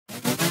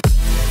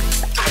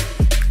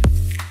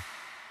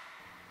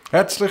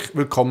Herzlich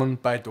willkommen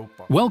bei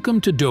DOPAG. Welcome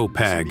to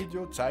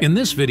DOPAG. In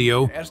this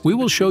video, we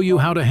will show you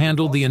how to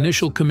handle the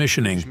initial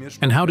commissioning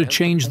and how to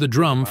change the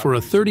drum for a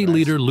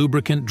 30-liter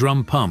lubricant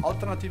drum pump.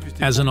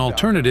 As an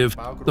alternative,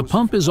 the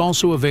pump is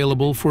also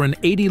available for an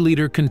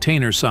 80-liter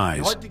container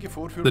size.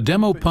 The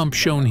demo pump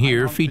shown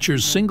here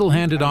features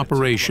single-handed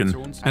operation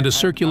and a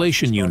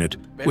circulation unit,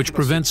 which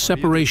prevents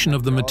separation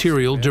of the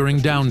material during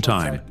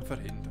downtime.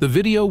 The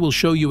video will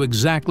show you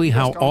exactly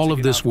how all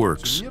of this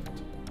works.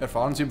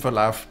 Erfahren Sie im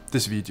Verlauf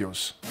des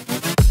Videos.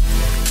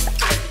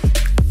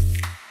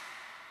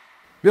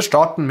 Wir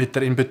starten mit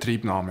der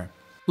Inbetriebnahme.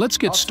 Let's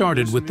get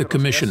started with the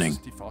commissioning.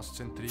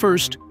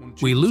 First,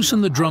 we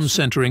loosen the drum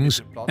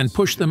centerings and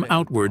push them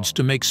outwards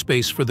to make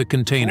space for the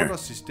container.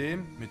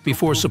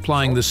 Before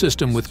supplying the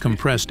system with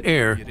compressed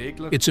air,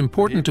 it's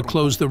important to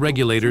close the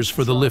regulators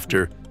for the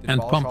lifter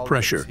and pump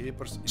pressure.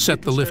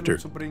 Set the lifter,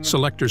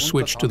 selector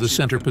switch to the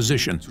center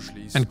position,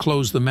 and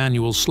close the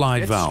manual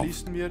slide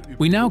valve.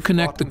 We now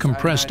connect the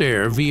compressed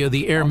air via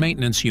the air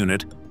maintenance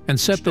unit and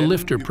set the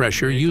lifter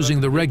pressure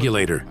using the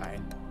regulator.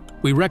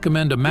 We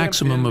recommend a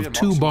maximum of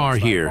 2 bar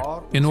here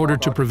in order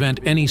to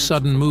prevent any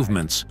sudden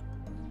movements.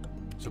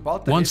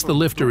 Once the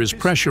lifter is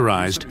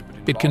pressurized,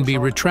 it can be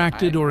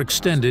retracted or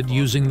extended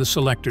using the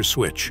selector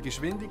switch.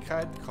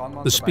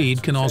 The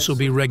speed can also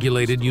be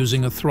regulated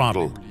using a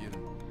throttle.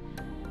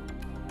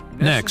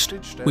 Next,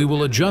 we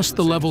will adjust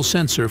the level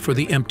sensor for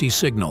the empty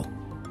signal.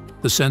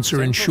 The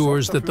sensor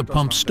ensures that the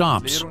pump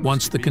stops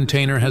once the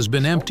container has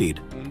been emptied,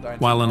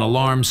 while an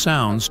alarm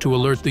sounds to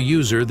alert the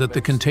user that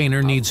the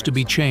container needs to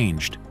be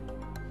changed.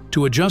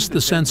 To adjust the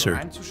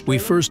sensor, we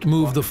first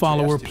move the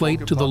follower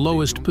plate to the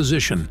lowest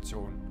position.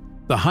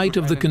 The height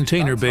of the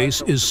container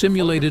base is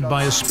simulated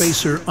by a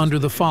spacer under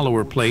the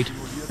follower plate,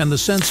 and the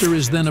sensor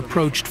is then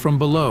approached from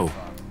below.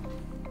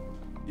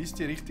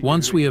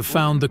 Once we have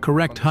found the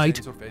correct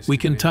height, we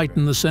can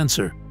tighten the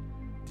sensor.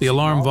 The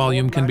alarm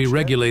volume can be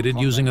regulated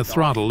using a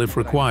throttle if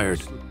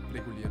required.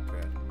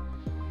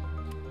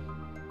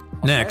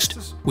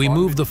 Next, we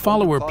move the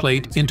follower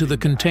plate into the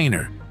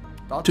container.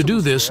 To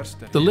do this,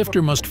 the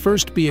lifter must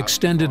first be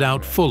extended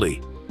out fully.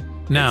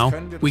 Now,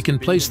 we can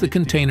place the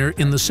container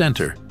in the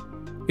center.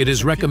 It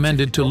is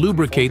recommended to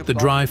lubricate the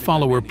dry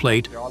follower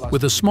plate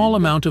with a small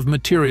amount of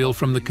material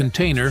from the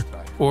container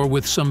or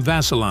with some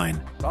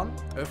Vaseline.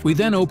 We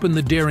then open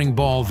the daring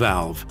ball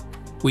valve.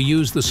 We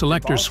use the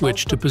selector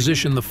switch to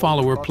position the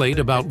follower plate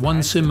about 1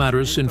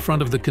 cm in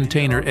front of the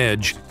container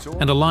edge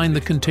and align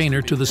the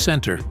container to the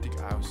center.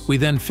 We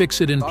then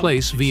fix it in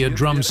place via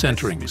drum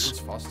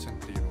centerings.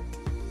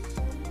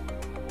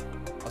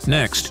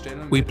 Next,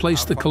 we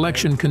place the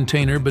collection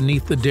container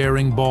beneath the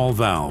daring ball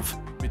valve.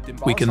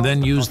 We can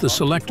then use the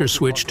selector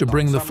switch to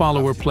bring the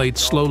follower plate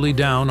slowly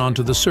down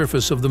onto the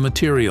surface of the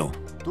material.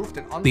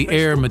 The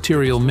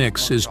air-material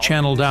mix is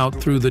channeled out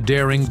through the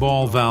daring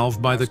ball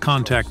valve by the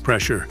contact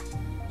pressure.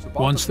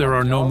 Once there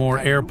are no more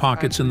air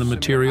pockets in the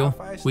material,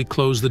 we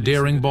close the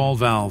daring ball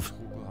valve.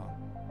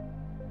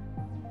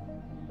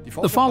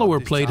 The follower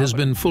plate has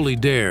been fully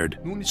dared,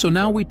 so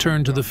now we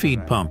turn to the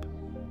feed pump.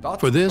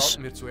 For this,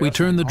 we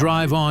turn the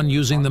drive on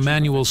using the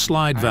manual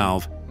slide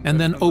valve and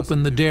then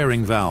open the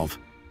daring valve.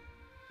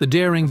 The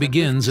daring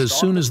begins as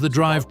soon as the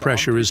drive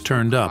pressure is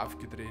turned up.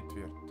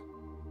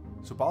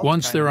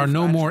 Once there are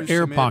no more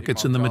air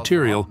pockets in the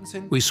material,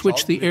 we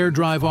switch the air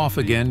drive off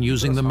again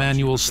using the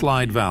manual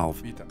slide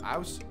valve.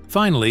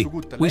 Finally,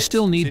 we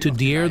still need to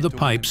de-air the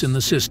pipes in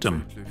the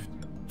system.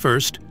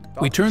 First,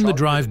 we turn the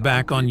drive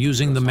back on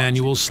using the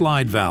manual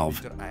slide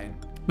valve.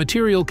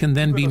 Material can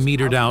then be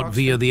metered out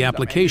via the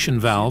application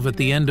valve at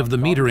the end of the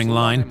metering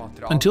line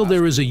until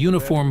there is a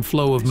uniform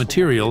flow of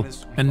material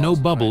and no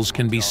bubbles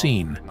can be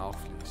seen.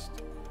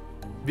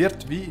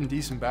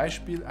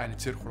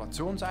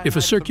 If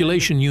a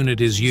circulation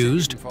unit is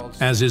used,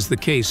 as is the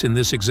case in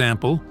this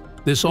example,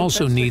 this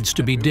also needs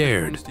to be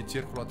dared.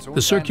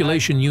 The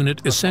circulation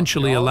unit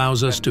essentially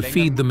allows us to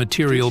feed the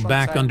material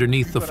back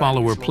underneath the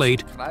follower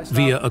plate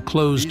via a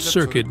closed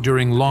circuit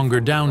during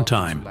longer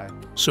downtime,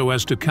 so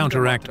as to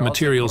counteract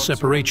material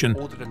separation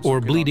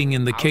or bleeding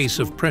in the case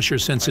of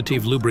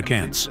pressure-sensitive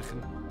lubricants.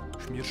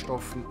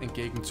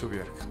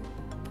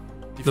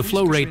 The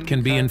flow rate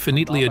can be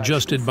infinitely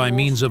adjusted by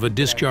means of a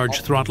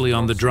discharge throttling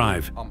on the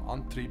drive.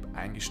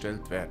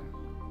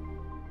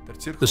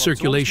 The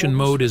circulation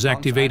mode is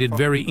activated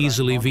very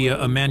easily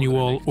via a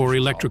manual or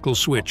electrical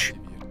switch.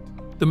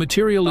 The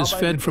material is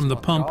fed from the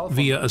pump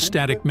via a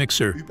static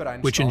mixer,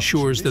 which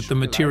ensures that the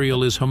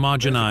material is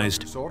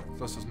homogenized.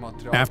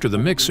 After the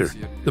mixer,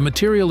 the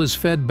material is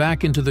fed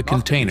back into the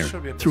container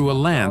through a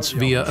lance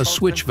via a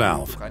switch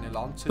valve.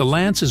 The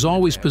lance is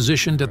always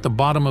positioned at the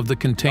bottom of the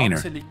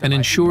container and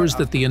ensures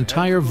that the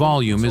entire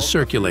volume is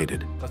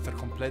circulated.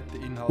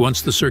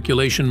 Once the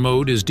circulation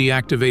mode is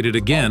deactivated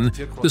again,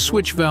 the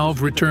switch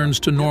valve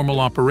returns to normal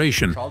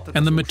operation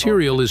and the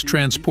material is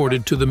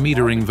transported to the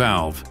metering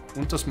valve.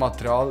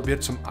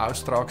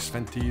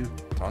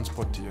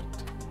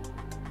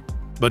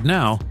 But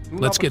now,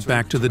 let's get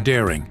back to the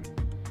daring.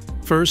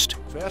 First,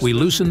 we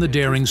loosen the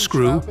daring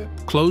screw,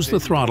 close the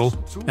throttle,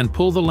 and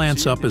pull the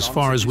lance up as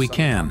far as we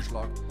can.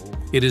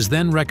 It is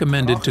then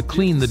recommended to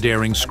clean the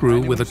daring screw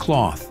with a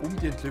cloth.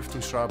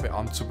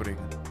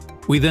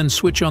 We then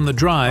switch on the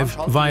drive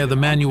via the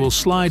manual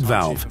slide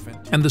valve,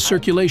 and the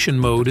circulation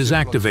mode is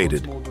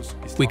activated.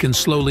 We can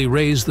slowly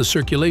raise the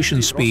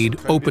circulation speed,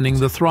 opening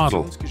the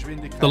throttle.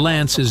 The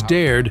lance is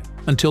dared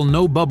until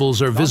no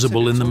bubbles are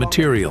visible in the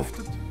material.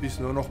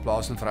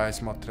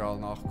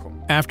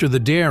 After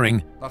the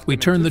daring, we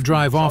turn the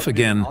drive off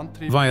again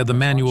via the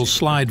manual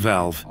slide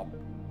valve.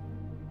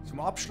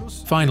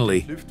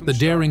 Finally, the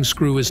daring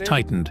screw is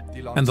tightened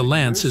and the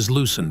lance is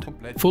loosened,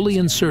 fully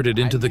inserted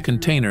into the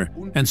container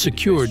and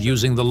secured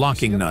using the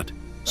locking nut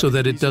so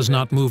that it does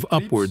not move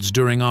upwards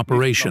during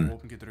operation.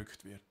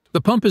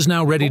 The pump is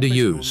now ready to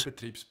use.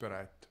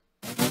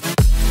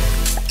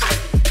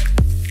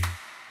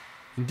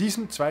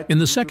 In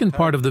the second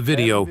part of the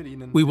video,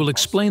 we will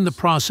explain the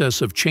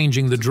process of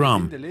changing the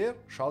drum.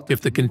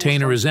 If the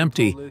container is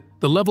empty,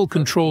 the level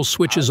control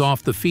switches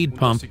off the feed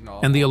pump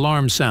and the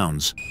alarm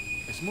sounds.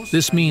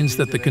 This means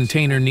that the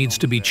container needs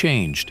to be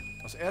changed.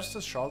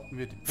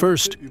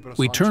 First,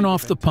 we turn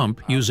off the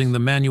pump using the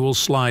manual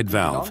slide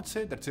valve.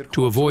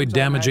 To avoid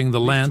damaging the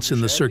lance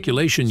in the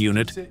circulation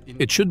unit,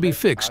 it should be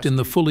fixed in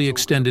the fully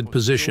extended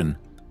position.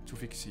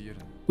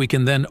 We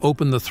can then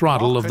open the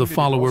throttle of the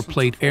follower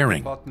plate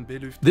airing.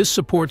 This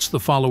supports the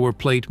follower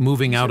plate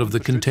moving out of the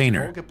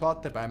container.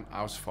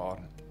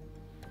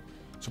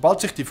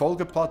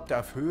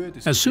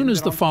 As soon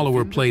as the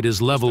follower plate is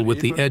level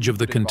with the edge of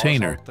the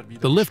container,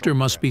 the lifter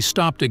must be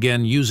stopped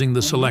again using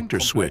the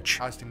selector switch.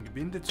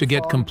 To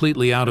get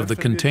completely out of the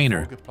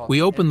container,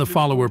 we open the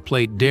follower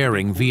plate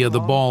daring via the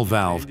ball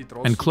valve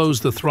and close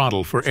the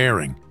throttle for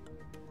airing.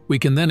 We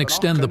can then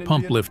extend the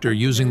pump lifter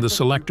using the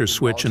selector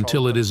switch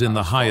until it is in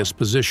the highest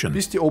position. To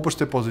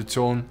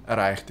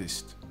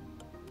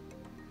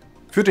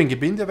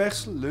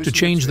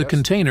change the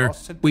container,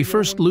 we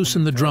first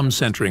loosen the drum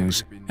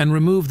centerings and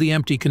remove the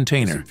empty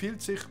container.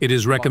 It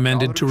is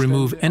recommended to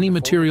remove any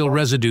material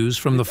residues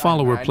from the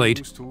follower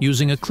plate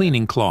using a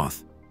cleaning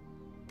cloth.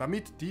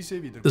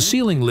 The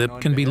sealing lip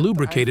can be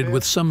lubricated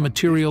with some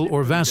material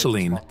or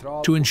Vaseline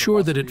to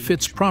ensure that it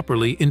fits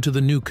properly into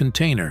the new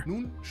container.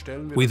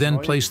 We then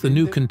place the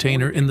new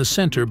container in the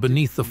center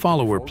beneath the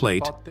follower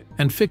plate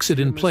and fix it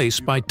in place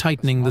by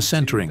tightening the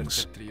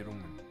centerings.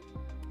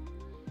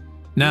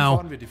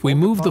 Now, we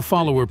move the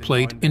follower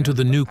plate into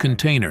the new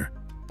container.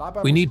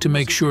 We need to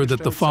make sure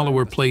that the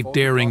follower plate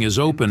daring is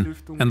open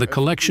and the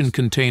collection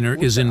container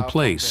is in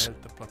place.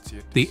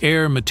 The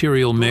air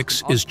material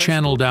mix is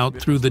channeled out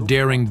through the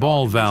daring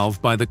ball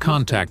valve by the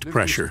contact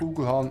pressure.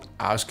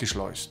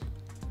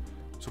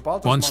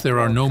 Once there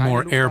are no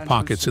more air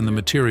pockets in the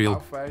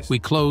material, we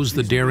close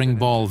the daring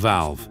ball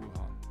valve.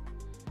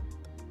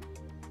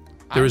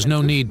 There is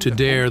no need to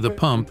dare the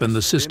pump and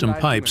the system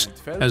pipes,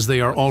 as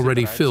they are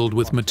already filled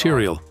with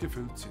material.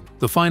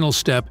 The final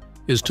step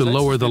is to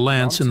lower the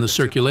lance in the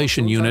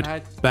circulation unit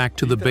back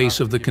to the base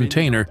of the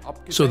container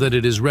so that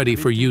it is ready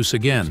for use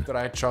again.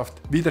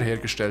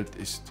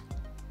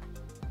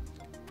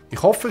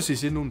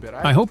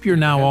 I hope you're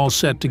now all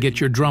set to get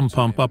your drum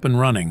pump up and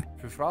running.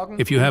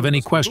 If you have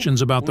any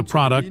questions about the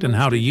product and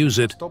how to use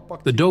it,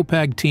 the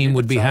DOPAG team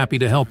would be happy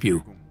to help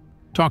you.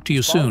 Talk to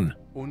you soon.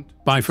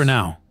 Bye for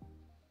now.